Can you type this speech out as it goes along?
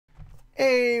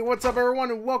Hey, what's up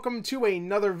everyone, and welcome to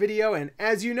another video. And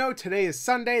as you know, today is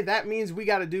Sunday. That means we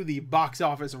got to do the box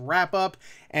office wrap up,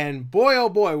 and boy oh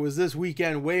boy was this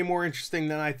weekend way more interesting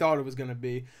than I thought it was going to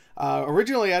be.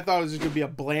 Originally I thought it was just going to be a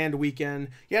bland weekend.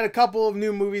 You had a couple of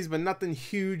new movies but nothing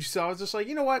huge, so I was just like,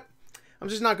 you know what, I'm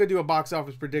just not going to do a box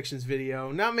office predictions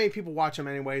video. Not many people watch them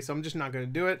anyway, so I'm just not going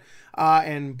to do it.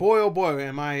 And boy, oh boy,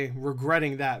 am I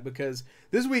regretting that, because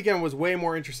this weekend was way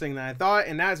more interesting than I thought,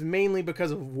 and that's mainly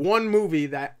because of one movie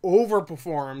that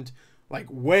overperformed, like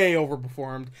way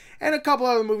overperformed, and a couple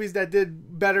other movies that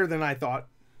did better than I thought,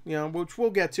 you know, which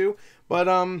we'll get to. But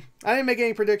I didn't make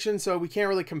any predictions, so we can't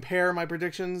really compare my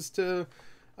predictions to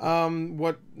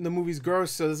what the movie's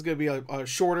gross, so this is going to be a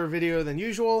shorter video than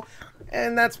usual,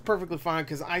 and that's perfectly fine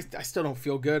because I still don't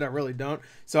feel good. I really don't,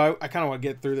 so I kind of want to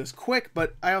get through this quick,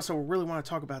 but I also really want to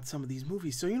talk about some of these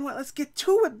movies. So you know what, let's get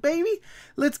to it, baby.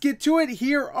 Let's get to it.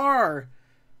 Here are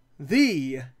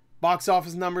the box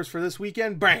office numbers for this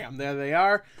weekend. Bam, there they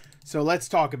are. So let's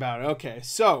talk about it. Okay,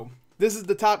 so this is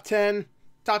the top 10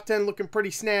 looking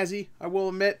pretty snazzy, I will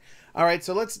admit. All right,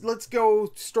 so let's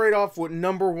go straight off with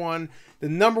number one. The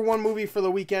number one movie for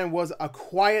the weekend was A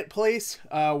Quiet Place,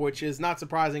 which is not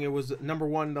surprising. It was number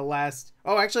one the last...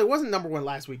 Oh, actually, it wasn't number one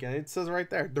last weekend. It says right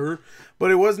there.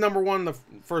 But it was number one the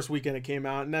first weekend it came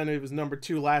out, and then it was number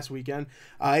two last weekend.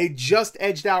 It just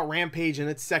edged out Rampage in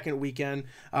its second weekend.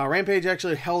 Rampage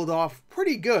actually held off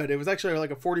pretty good. It was actually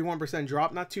like a 41%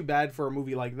 drop. Not too bad for a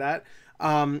movie like that.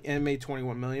 And it made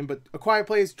 $21 million, but A Quiet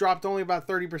Place dropped only about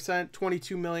 30%,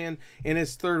 $22 million in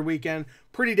its third weekend.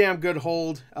 Pretty damn good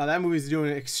hold. That movie's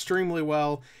doing extremely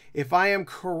well. If I am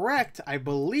correct, I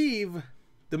believe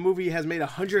the movie has made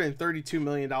 $132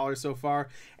 million so far,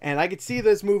 and I could see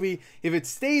this movie, if it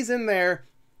stays in there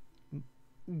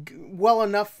well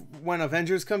enough when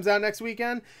Avengers comes out next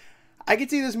weekend, I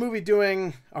could see this movie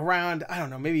doing around, I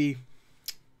don't know, maybe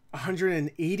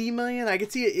 180 million. I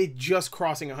could see it just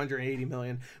crossing 180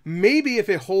 million. Maybe if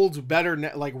it holds better,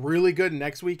 like really good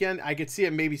next weekend, I could see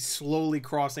it maybe slowly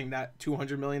crossing that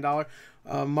 $200 million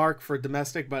mark for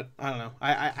domestic, but I don't know.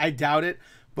 I doubt it.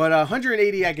 But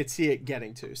 180 I could see it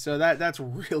getting to. So that's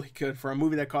really good for a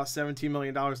movie that cost $17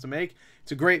 million to make.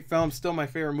 It's a great film. Still my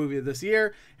favorite movie of this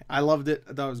year. I loved it.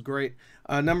 I thought it was great.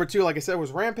 Number two, like I said,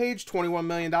 was Rampage, $21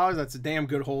 million. That's a damn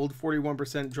good hold,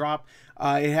 41% drop.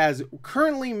 It has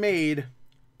currently made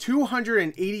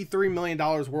 $283 million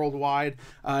worldwide.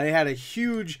 It had a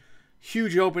huge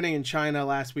opening in China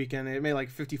last weekend. It made like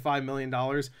 $55 million.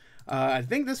 I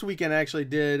think this weekend actually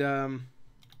did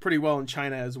pretty well in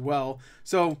China as well.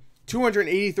 So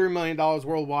 $283 million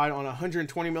worldwide on a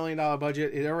 $120 million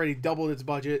budget. It already doubled its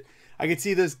budget. I could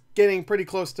see this getting pretty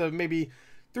close to maybe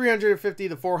 $350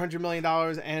 to $400 million,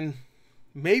 and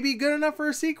maybe good enough for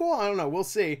a sequel. I don't know. We'll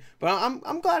see. But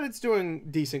I'm glad it's doing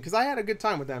decent, because I had a good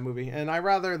time with that movie, and I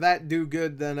rather that do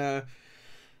good than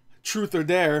Truth or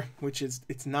Dare, which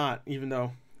it's not, even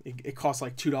though it costs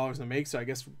like $2 to make, so I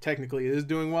guess technically it is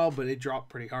doing well, but it dropped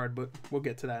pretty hard, but we'll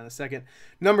get to that in a second.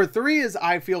 Number three is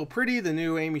I Feel Pretty, the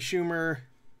new Amy Schumer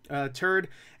turd,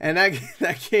 and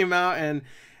that came out, and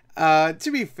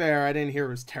to be fair, I didn't hear it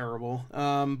was terrible,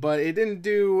 but it didn't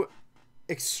do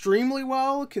extremely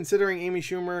well, considering Amy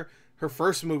Schumer, her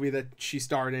first movie that she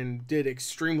starred in, did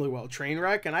extremely well,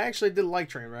 Trainwreck, and I actually did like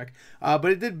Trainwreck, but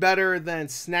it did better than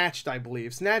Snatched, I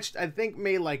believe. Snatched, I think,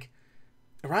 made like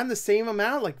around the same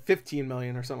amount, like 15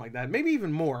 million or something like that, maybe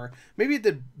even more. Maybe it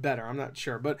did better, I'm not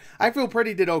sure, but I Feel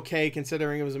Pretty did okay,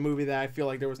 considering it was a movie that I feel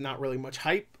like there was not really much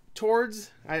hype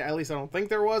towards. At least I don't think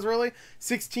there was really.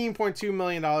 $16.2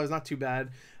 million, not too bad.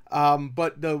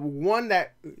 But the one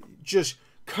that just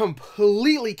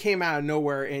completely came out of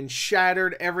nowhere and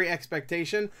shattered every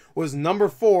expectation was number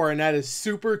 4, and that is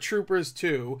Super Troopers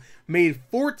 2. Made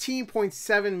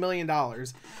 $14.7 million,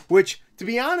 which, to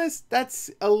be honest,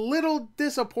 that's a little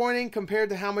disappointing compared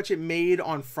to how much it made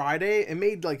on Friday. It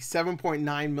made like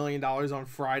 $7.9 million on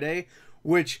Friday,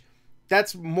 which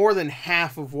that's more than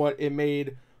half of what it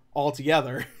made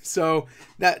altogether. So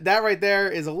that right there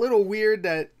is a little weird,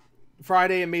 that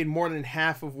Friday it made more than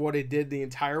half of what it did the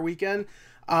entire weekend.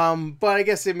 But I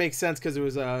guess it makes sense because it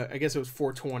was I guess it was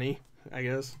 420. I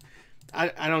guess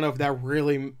I don't know if that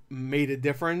really made a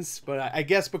difference, but I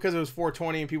guess because it was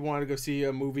 420 and people wanted to go see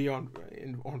a movie on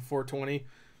 420,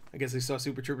 I guess they saw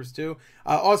Super Troopers 2.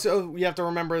 Also, you have to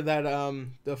remember that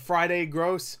the Friday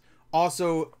gross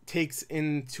also takes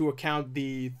into account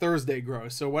the Thursday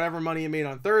gross. So whatever money it made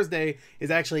on Thursday is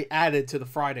actually added to the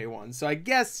Friday one. So I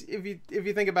guess if you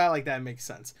think about it like that, it makes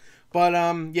sense. But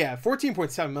yeah,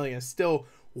 14.7 million is still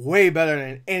way better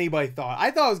than anybody thought.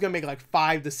 I thought it was gonna make like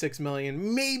 5 to 6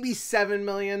 million, maybe 7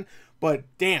 million, But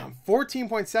damn,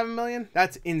 14.7 million?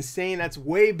 That's insane. That's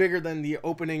way bigger than the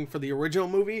opening for the original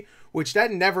movie, which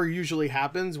that never usually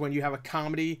happens when you have a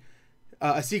comedy,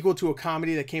 a sequel to a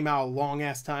comedy that came out a long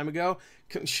ass time ago.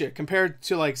 Shit, compared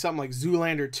to like something like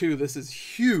Zoolander 2, this is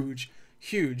huge,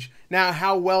 huge. Now,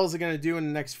 how well is it going to do in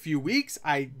the next few weeks?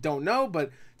 I don't know,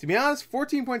 but to be honest,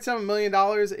 $14.7 million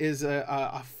is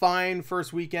a fine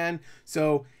first weekend.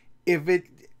 So if it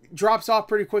drops off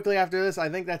pretty quickly after this, I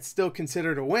think that's still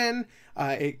considered a win.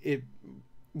 It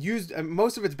used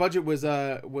most of its budget was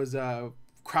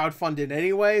crowdfunded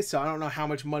anyway, so I don't know how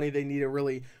much money they need to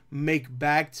really make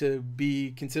back to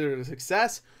be considered a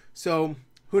success. So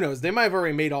who knows? They might have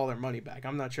already made all their money back.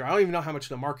 I'm not sure. I don't even know how much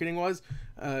the marketing was.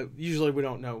 Usually we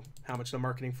don't know how much the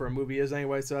marketing for a movie is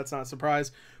anyway, so that's not a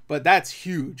surprise. But that's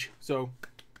huge. So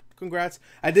congrats.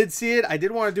 I did see it. I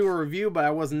did want to do a review, but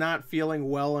I was not feeling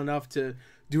well enough to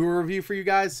do a review for you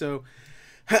guys, so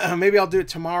maybe I'll do it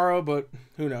tomorrow, but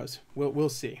who knows? We'll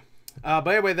see. But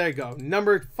anyway, there you go.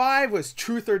 Number 5 was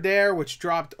Truth or Dare, which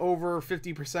dropped over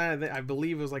 50%. I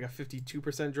believe it was like a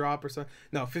 52% drop or something.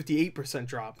 No, 58%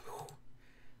 drop.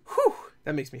 Whew,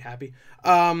 that makes me happy.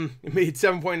 It made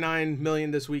 7.9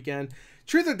 million this weekend.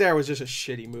 Truth or Dare was just a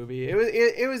shitty movie.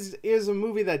 It was a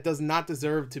movie that does not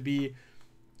deserve to be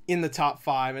in the top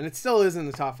 5, and it still is in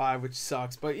the top 5, which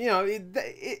sucks. But you know,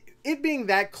 it being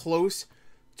that close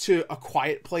to A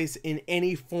Quiet Place in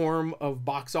any form of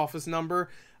box office number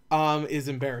is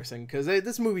embarrassing, because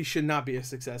this movie should not be a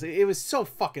success. It was so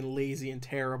fucking lazy and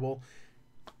terrible.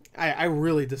 I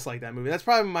really dislike that movie. That's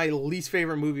probably my least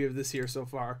favorite movie of this year so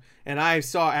far. And I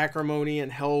saw Acrimony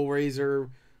and Hellraiser,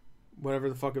 whatever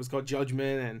the fuck it was called,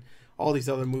 Judgment, and all these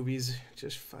other movies.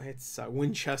 Just it's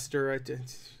Winchester.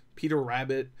 Peter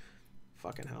Rabbit.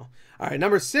 Fucking hell. All right,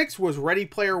 number 6 was Ready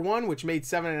Player One, which made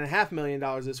 $7.5 million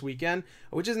this weekend,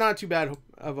 which is not too bad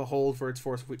of a hold for its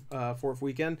fourth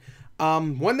weekend.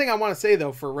 One thing I want to say,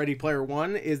 though, for Ready Player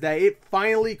One is that it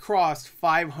finally crossed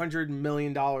 $500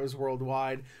 million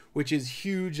worldwide, which is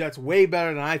huge. That's way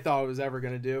better than I thought it was ever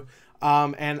going to do.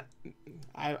 And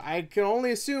I can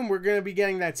only assume we're going to be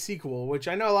getting that sequel, which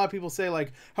I know a lot of people say,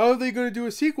 like, how are they going to do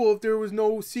a sequel if there was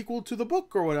no sequel to the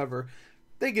book or whatever?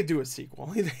 They could do a sequel.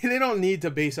 They don't need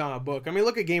to base it on a book. I mean,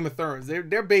 look at Game of Thrones.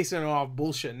 They're basing it off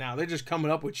bullshit now. They're just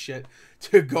coming up with shit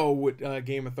to go with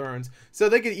Game of Thrones. So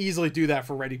they could easily do that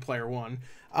for Ready Player One.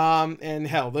 And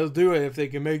hell, they'll do it if they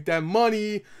can make that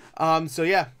money. So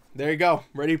yeah, there you go.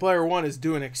 Ready Player One is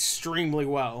doing extremely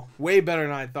well. Way better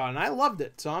than I thought. And I loved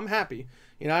it. So I'm happy.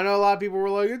 You know, I know a lot of people were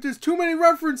like, there's too many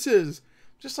references.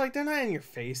 Just like, they're not in your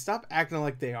face. Stop acting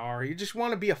like they are. You just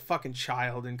want to be a fucking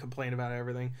child and complain about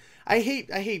everything. I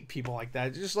hate people like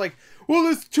that. Just like, well,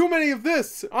 there's too many of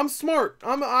this. I'm smart.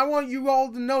 I want you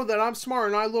all to know that I'm smart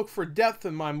and I look for depth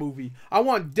in my movie. I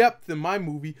want depth in my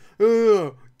movie.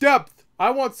 Depth. I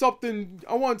want something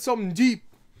deep.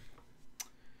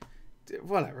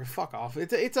 Whatever. Fuck off.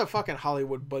 It's a fucking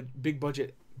Hollywood big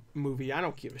budget movie. I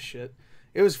don't give a shit.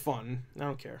 It was fun. I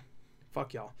don't care.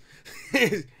 Fuck y'all.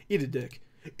 Eat a dick.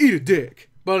 Eat a dick.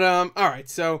 But, alright,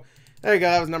 so there you go.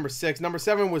 That was number 6. Number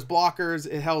 7 was Blockers.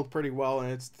 It held pretty well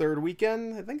in its third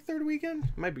weekend. I think third weekend?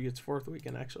 It might be its fourth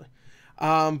weekend, actually.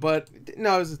 But,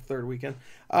 no, it was its third weekend.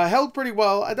 Held pretty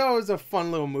well. I thought it was a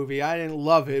fun little movie. I didn't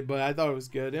love it, but I thought it was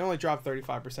good. It only dropped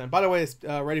 35%. By the way,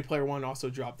 Ready Player One also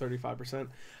dropped 35%.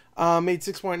 Made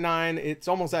 6.9. It's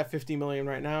almost at 50 million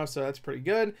right now, so that's pretty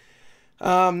good.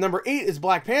 Number 8 is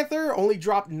Black Panther. Only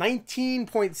dropped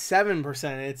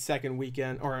 19.7% in its second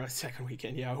weekend.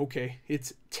 Yeah, okay.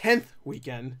 It's 10th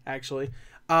weekend, actually.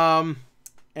 And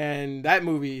that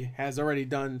movie has already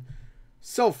done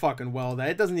so fucking well that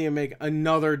it doesn't even make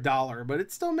another dollar, but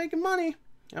it's still making money.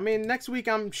 I mean, next week,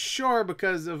 I'm sure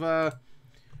because of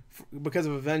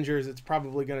Avengers, it's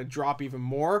probably going to drop even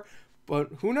more. But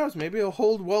who knows? Maybe it'll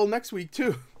hold well next week,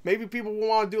 too. Maybe people will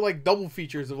want to do, like, double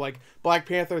features of, like, Black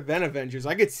Panther, then Avengers.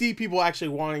 I could see people actually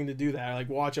wanting to do that. Like,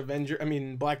 watch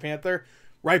Black Panther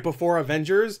right before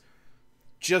Avengers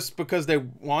just because they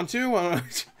want to.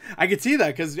 I could see that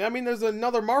because, I mean, there's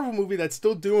another Marvel movie that's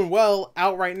still doing well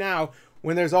out right now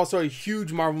when there's also a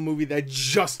huge Marvel movie that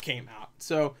just came out.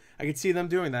 So I could see them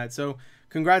doing that. So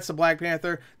congrats to Black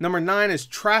Panther. Number 9 is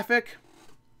Traffic.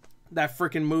 That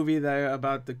freaking movie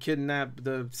about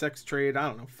the sex trade. I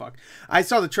don't know, fuck. I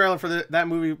saw the trailer for that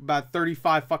movie about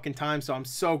 35 fucking times, so I'm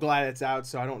so glad it's out,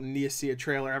 so I don't need to see a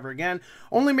trailer ever again.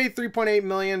 Only made 3.8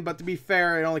 million, but to be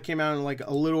fair, it only came out in like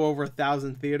a little over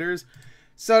 1,000 theaters.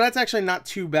 So that's actually not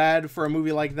too bad for a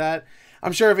movie like that.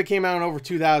 I'm sure if it came out in over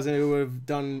 2,000, it would have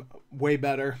done way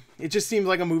better. It just seems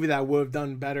like a movie that would have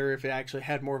done better if it actually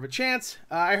had more of a chance.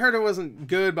 I heard it wasn't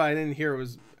good, but I didn't hear it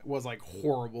was was like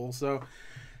horrible. So,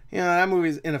 you know, that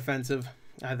movie's inoffensive,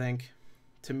 I think,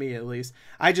 to me at least.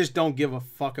 I just don't give a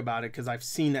fuck about it because I've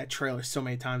seen that trailer so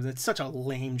many times. It's such a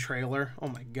lame trailer. Oh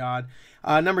my god.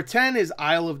 Number 10 is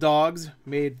Isle of Dogs.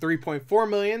 Made $3.4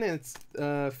 million in its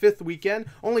fifth weekend.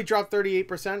 Only dropped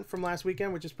 38% from last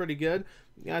weekend, which is pretty good.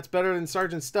 Yeah, it's better than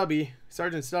Sergeant Stubby.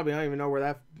 Sergeant Stubby, I don't even know where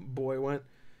that boy went.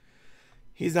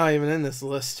 He's not even in this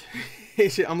list.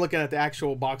 I'm looking at the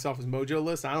actual Box Office Mojo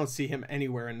list. I don't see him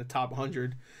anywhere in the top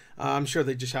 100. I'm sure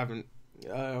they just haven't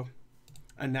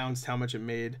announced how much it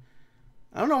made.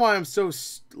 I don't know why I'm so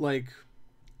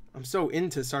I'm so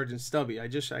into Sergeant Stubby. I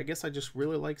guess I just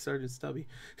really like Sergeant Stubby.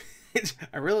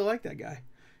 I really like that guy.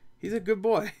 He's a good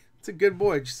boy. It's a good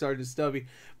boy, Sergeant Stubby.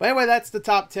 But anyway, that's the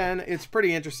top 10. It's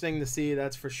pretty interesting to see,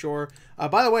 that's for sure.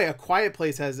 By the way, A Quiet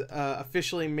Place has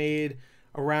officially made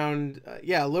around,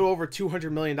 a little over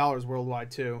 $200 million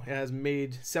worldwide, too. It has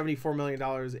made $74 million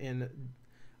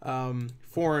in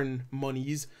foreign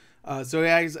monies. So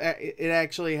it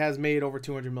actually has made over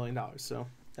 $200 million. So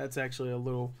that's actually a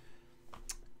little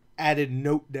added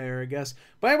note there, I guess.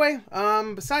 But anyway,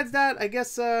 besides that, I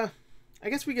guess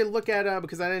we could look at,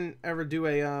 because I didn't ever do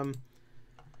a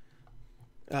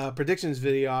predictions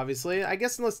video, obviously. I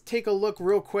guess let's take a look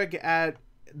real quick at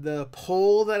the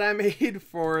poll that I made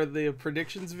for the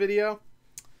predictions video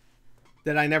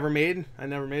that I never made. I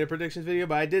never made a predictions video,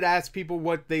 but I did ask people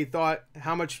what they thought,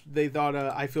 how much they thought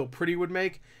I Feel Pretty would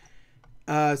make.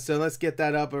 So let's get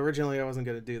that up. Originally, I wasn't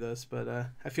going to do this, but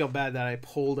I feel bad that I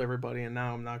polled everybody, and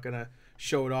now I'm not going to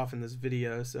show it off in this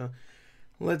video. So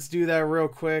let's do that real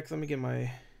quick. Let me get my...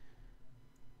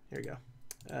 Here we go.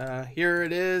 Here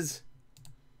it is.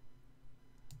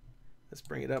 Let's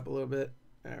bring it up a little bit.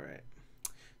 All right.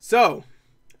 So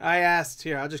I asked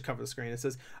here, I'll just cover the screen. It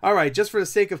says, all right, just for the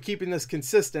sake of keeping this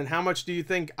consistent, how much do you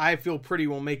think I Feel Pretty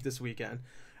will make this weekend?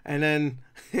 And then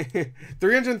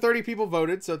 330 people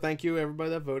voted, so thank you everybody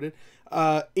that voted.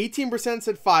 18%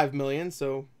 said 5 million,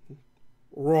 so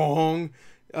wrong.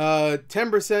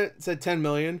 10% said 10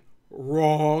 million,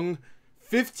 wrong.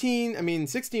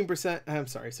 16%, I'm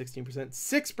sorry, 16%.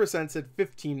 6% said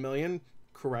 15 million,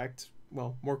 correct.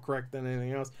 Well, more correct than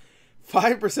anything else.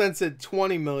 5% said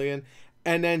 20 million,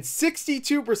 and then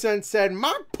 62% said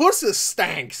my pussy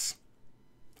stinks.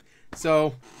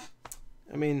 So,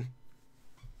 I mean,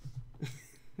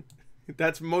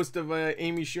 that's most of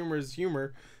Amy Schumer's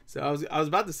humor. So I was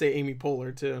about to say Amy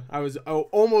Poehler too. I was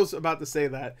almost about to say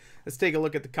that. Let's take a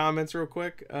look at the comments real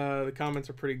quick. The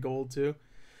comments are pretty gold too.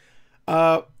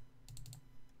 I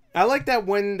like that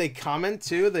when they comment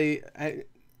too.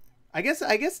 I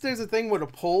guess there's a thing with a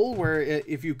poll where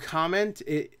if you comment,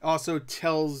 it also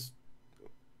tells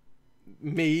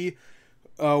me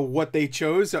what they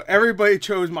chose. So everybody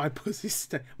chose my pussy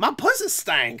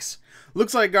stinks.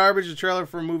 Looks like garbage. The trailer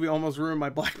for a movie almost ruined my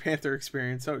Black Panther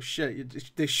experience. Oh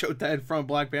shit, they showed that in front of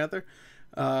Black Panther.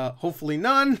 Hopefully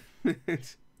none.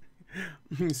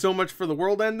 So much for the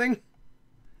world ending.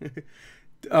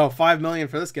 Oh, 5 million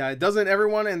for this guy. Doesn't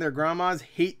everyone and their grandmas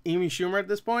hate Amy Schumer at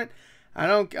this point? I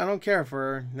don't care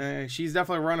for her. She's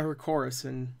definitely run her course,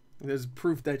 and there's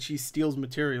proof that she steals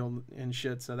material and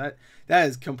shit. So that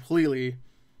is completely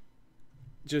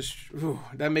just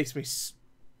that makes me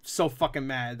so fucking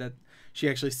mad that she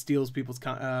actually steals people's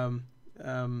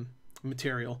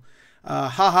material. Ha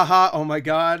ha ha! Oh my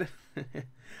god.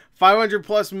 500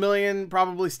 plus million,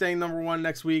 probably staying number one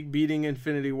next week, beating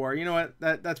Infinity War. You know what?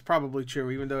 That's probably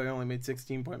true, even though it only made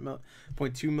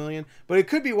 16.2 million. But it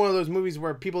could be one of those movies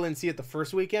where people didn't see it the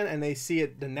first weekend and they see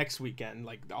it the next weekend.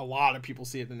 Like a lot of people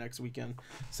see it the next weekend,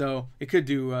 so it could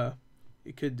do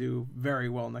very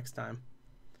well next time.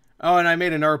 Oh, and I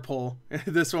made another poll.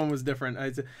 This one was different.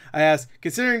 I asked,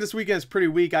 considering this weekend is pretty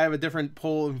weak, I have a different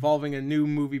poll involving a new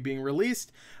movie being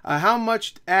released. How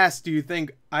much ass do you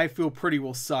think I Feel Pretty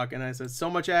will suck? And I said,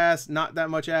 so much ass, not that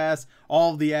much ass,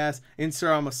 all of the ass.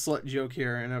 Insert I'm a slut joke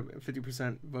here, and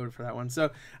 50% voted for that one.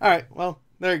 So, all right, well,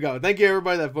 there you go. Thank you,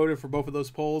 everybody that voted for both of those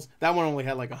polls. That one only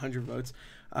had like 100 votes.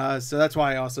 So that's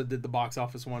why I also did the box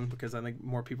office one, because I think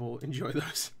more people enjoy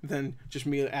those than just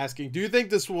me asking, do you think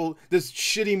this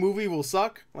shitty movie will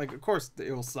suck? Like, of course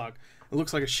it will suck. It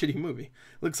looks like a shitty movie. It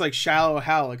looks like Shallow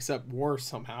Hal, except worse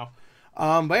somehow.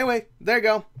 But anyway, there you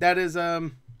go. That's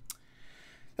the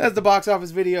box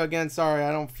office video. Again, sorry,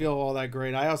 I don't feel all that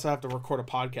great. I also have to record a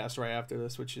podcast right after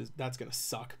this, that's gonna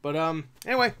suck. But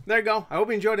anyway, there you go. I hope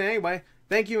you enjoyed it anyway.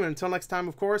 Thank you, and until next time,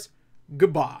 of course,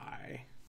 goodbye.